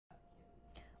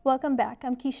Welcome back.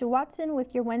 I'm Keisha Watson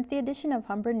with your Wednesday edition of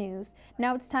Humber News.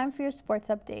 Now it's time for your sports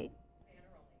update.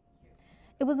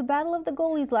 It was a battle of the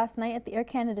goalies last night at the Air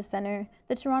Canada Centre.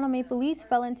 The Toronto Maple Leafs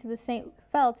fell to the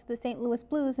St. Louis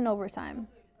Blues in overtime.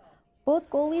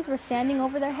 Both goalies were standing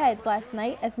over their heads last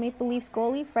night as Maple Leafs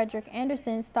goalie Frederik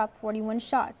Andersen stopped 41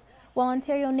 shots, while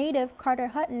Ontario native Carter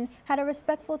Hutton had a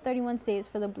respectful 31 saves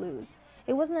for the Blues.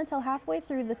 It wasn't until halfway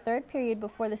through the third period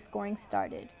before the scoring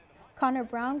started. Connor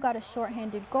Brown got a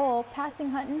shorthanded goal, passing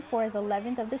Hutton for his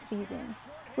 11th of the season.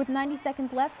 With 90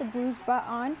 seconds left, the Blues brought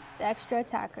on the extra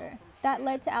attacker. That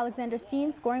led to Alexander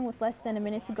Steen scoring with less than a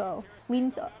minute to go,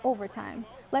 leading to overtime.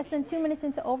 Less than 2 minutes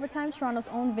into overtime, Toronto's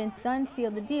own Vince Dunn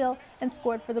sealed the deal and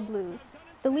scored for the Blues.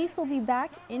 The Leafs will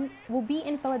be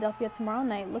in Philadelphia tomorrow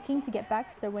night, looking to get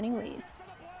back to their winning ways.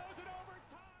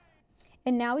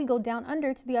 And now we go down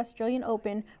under to the Australian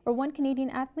Open, where one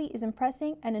Canadian athlete is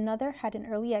impressing and another had an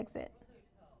early exit.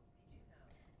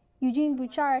 Eugenie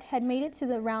Bouchard had made it to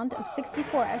the round of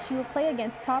 64 as she will play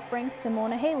against top-ranked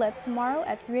Simona Halep tomorrow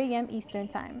at 3 a.m. Eastern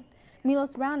Time.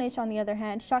 Milos Raonic, on the other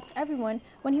hand, shocked everyone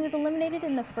when he was eliminated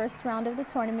in the first round of the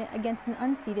tournament against an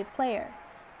unseeded player.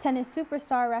 Tennis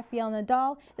superstar Rafael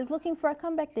Nadal is looking for a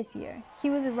comeback this year.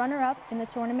 He was a runner-up in the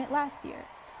tournament last year.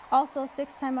 Also,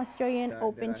 six-time Australian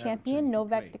Open champion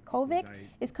Novak Djokovic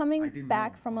is coming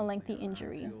back from a lengthy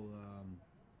injury.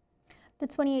 The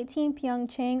 2018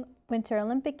 Pyeongchang Winter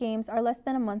Olympic Games are less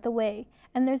than a month away,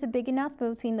 and there's a big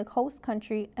announcement between the host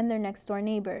country and their next-door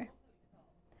neighbor.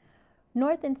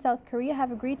 North and South Korea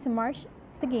have agreed to march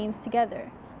to the Games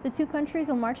together. The two countries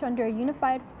will march under a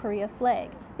unified Korea flag.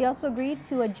 They also agreed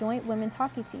to a joint women's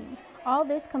hockey team. All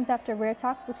this comes after rare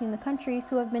talks between the countries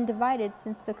who have been divided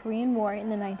since the Korean War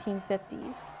in the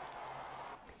 1950s.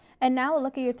 And now a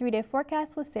look at your 3-day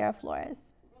forecast with Sarah Flores.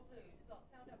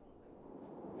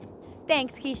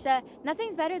 Thanks, Keisha.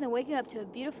 Nothing's better than waking up to a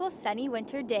beautiful sunny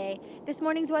winter day. This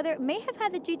morning's weather may have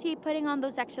had the GTA putting on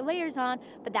those extra layers on,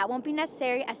 but that won't be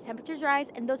necessary as temperatures rise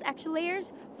and those extra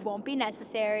layers won't be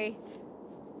necessary.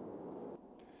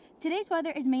 Today's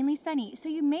weather is mainly sunny, so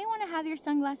you may want to have your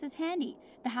sunglasses handy.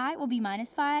 The high will be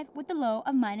 -5 with the low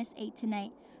of -8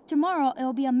 tonight. Tomorrow, it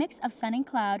will be a mix of sun and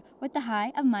cloud with the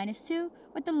high of -2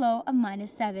 with the low of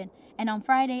 -7. And on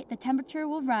Friday, the temperature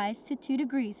will rise to 2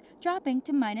 degrees, dropping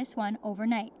to -1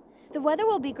 overnight. The weather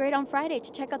will be great on Friday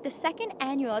to check out the second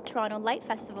annual Toronto Light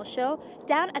Festival show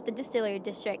down at the Distillery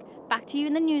District. Back to you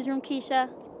in the newsroom, Keisha.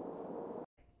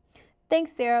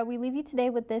 Thanks, Sarah. We leave you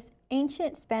today with this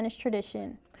ancient Spanish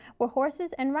tradition, where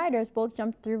horses and riders both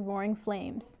jumped through roaring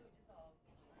flames.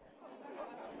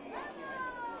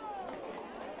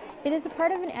 It is a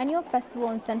part of an annual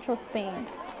festival in central Spain.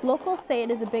 Locals say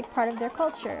it is a big part of their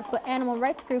culture, but animal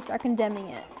rights groups are condemning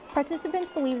it.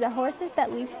 Participants believe that horses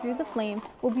that leap through the flames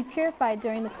will be purified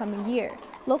during the coming year.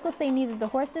 Locals say neither the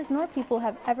horses nor people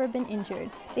have ever been injured.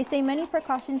 They say many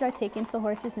precautions are taken so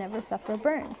horses never suffer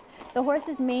burns. The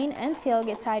horse's mane and tail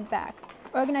get tied back.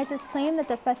 Organizers claim that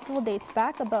the festival dates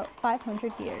back about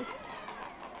 500 years.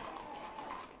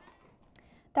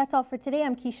 That's all for today.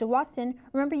 I'm Keisha Watson.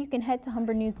 Remember, you can head to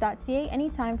humbernews.ca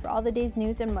anytime for all the day's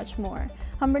news and much more.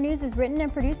 Humber News is written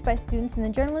and produced by students in the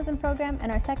journalism program,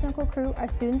 and our technical crew are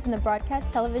students in the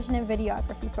broadcast, television, and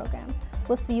videography program.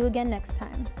 We'll see you again next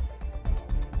time.